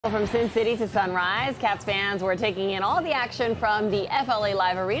From Sin City to Sunrise, Cats fans were taking in all the action from the FLA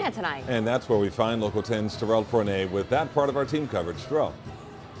Live Arena tonight. And that's where we find Local 10's Terrell Fournier with that part of our team coverage. Terrell.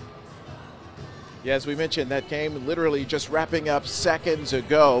 Yeah, as we mentioned, that game literally just wrapping up seconds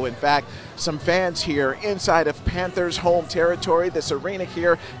ago. In fact, some fans here inside of Panthers home territory, this arena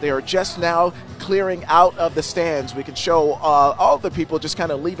here, they are just now clearing out of the stands. We can show all the people just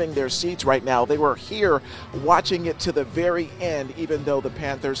kind of leaving their seats right now. They were here watching it to the very end, even though the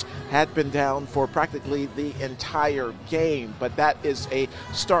Panthers had been down for practically the entire game. But that is a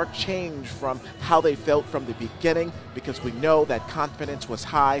stark change from how they felt from the beginning, because we know that confidence was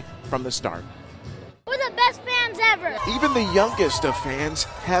high from the start. We're the best fans ever. Even the youngest of fans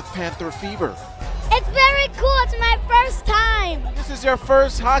have Panther fever. It's very cool. It's my first time. This is your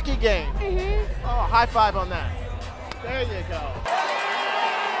first hockey game. Mm-hmm. Oh, high five on that. There you go.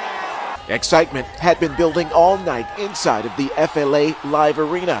 Excitement had been building all night inside of the FLA Live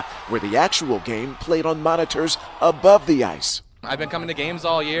Arena, where the actual game played on monitors above the ice. I've been coming to games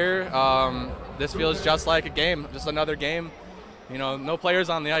all year. This feels just like a game, just another game. You know, no players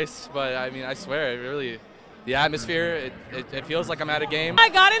on the ice, but I mean, I swear, it really, the atmosphere, it feels like I'm at a game. I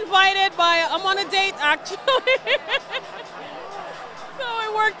got invited I'm on a date actually, so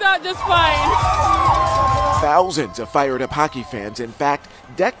it worked out just fine. Thousands of fired up hockey fans, in fact,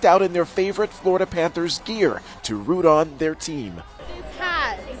 decked out in their favorite Florida Panthers gear to root on their team.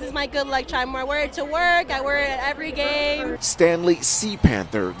 This is my good luck charm. I wear it to work. I wear it at every game. Stanley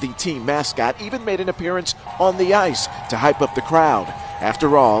Panther, the team mascot, even made an appearance on the ice to hype up the crowd.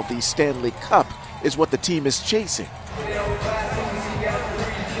 After all, the Stanley Cup is what the team is chasing.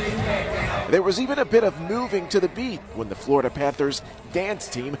 There was even a bit of moving to the beat when the Florida Panthers dance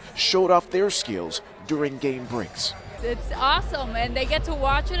team showed off their skills during game breaks. It's awesome, and they get to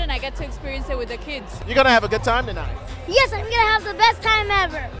watch it, and I get to experience it with the kids. You're going to have a good time tonight. Yes, I'm going to have the best time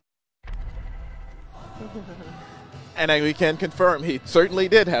ever. And we can confirm he certainly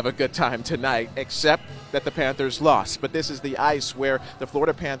did have a good time tonight, except that the Panthers lost. But this is the ice where the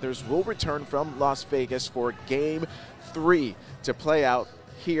Florida Panthers will return from Las Vegas for Game 3 to play out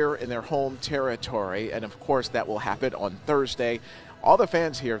here in their home territory. And, of course, that will happen on Thursday. All the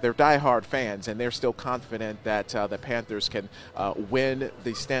fans here, they're diehard fans, and they're still confident that the Panthers can win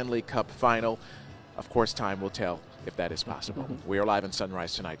the Stanley Cup Final. Of course, time will tell if that is possible. We are live in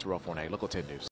Sunrise tonight. Terrell Fournier, Local 10 News.